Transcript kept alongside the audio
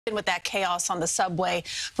With that chaos on the subway,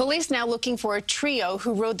 police now looking for a trio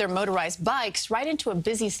who rode their motorized bikes right into a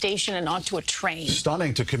busy station and onto a train.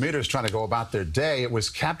 Stunning to commuters trying to go about their day. It was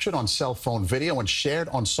captured on cell phone video and shared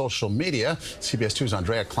on social media. CBS 2's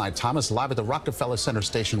Aundrea Cline-Thomas live at the Rockefeller Center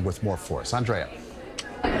station with more for us. Aundrea.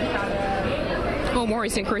 Well,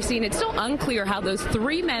 Maurice and Christine, it's still unclear how those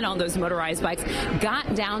three men on those motorized bikes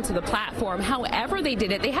got down to the platform. However they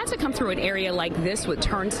did it, they had to come through an area like this with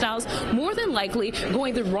turnstiles, more than likely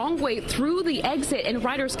going the wrong way through the exit. And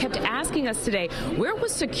riders kept asking us today, where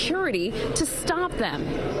was security to stop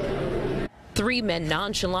them? Three men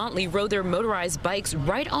nonchalantly rode their motorized bikes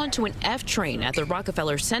right onto an F train at the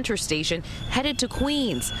Rockefeller Center station headed to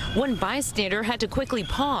Queens. One bystander had to quickly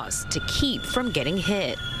pause to keep from getting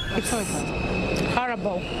hit. It's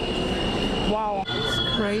horrible. Wow.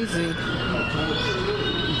 It's crazy.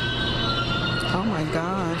 Oh my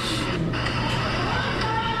gosh.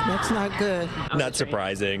 That's not good. Not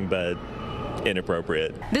surprising, but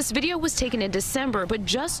inappropriate. This video was taken in December, but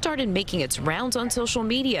just started making its rounds on social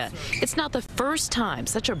media. It's not the first time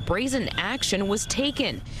such a brazen action was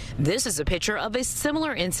taken. This is a picture of a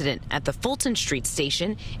similar incident at the Fulton Street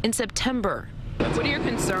station in September. What are your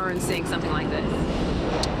concerns seeing something like this?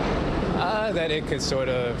 That it could sort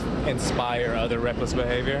of inspire other reckless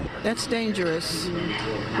behavior. That's dangerous.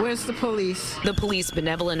 Where's the police? The Police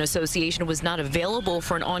Benevolent Association was not available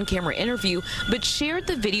for an on-camera interview, but shared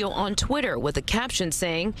the video on Twitter with a caption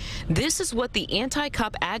saying, "This is what the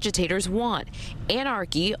anti-cop agitators want.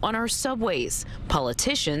 Anarchy on our subways.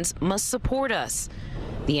 Politicians must support us."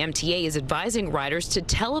 The MTA is advising riders to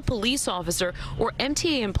tell a police officer or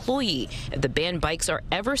MTA employee if the banned bikes are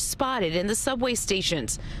ever spotted in the subway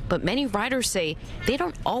stations. But many riders say they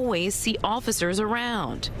don't always see officers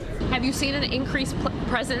around. Have you seen an increased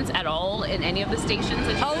presence at all in any of the stations?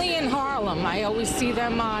 Only in Harlem. I always see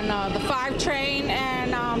them on the 5 train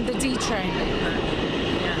and the D train.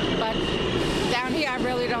 But down here, I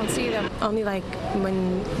really don't see them. Only like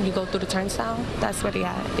when you go through the turnstile, that's where they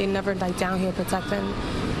are. They never like down here protecting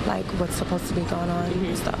like what's supposed to be going on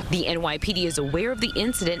and stuff. The NYPD is aware of the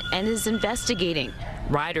incident and is investigating.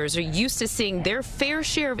 Riders are used to seeing their fair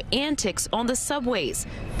share of antics on the subways,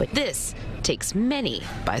 but this takes many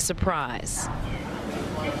by surprise.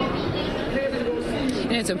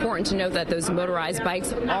 And it's important to note that those motorized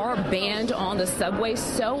bikes are banned on the subway.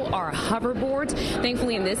 So are hoverboards.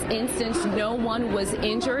 Thankfully, in this instance, no one was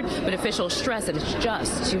injured, but officials stress that it's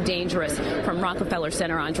just too dangerous. From Rockefeller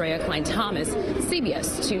Center, Aundrea Cline-Thomas,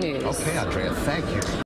 CBS 2 News. Okay, Aundrea, thank you.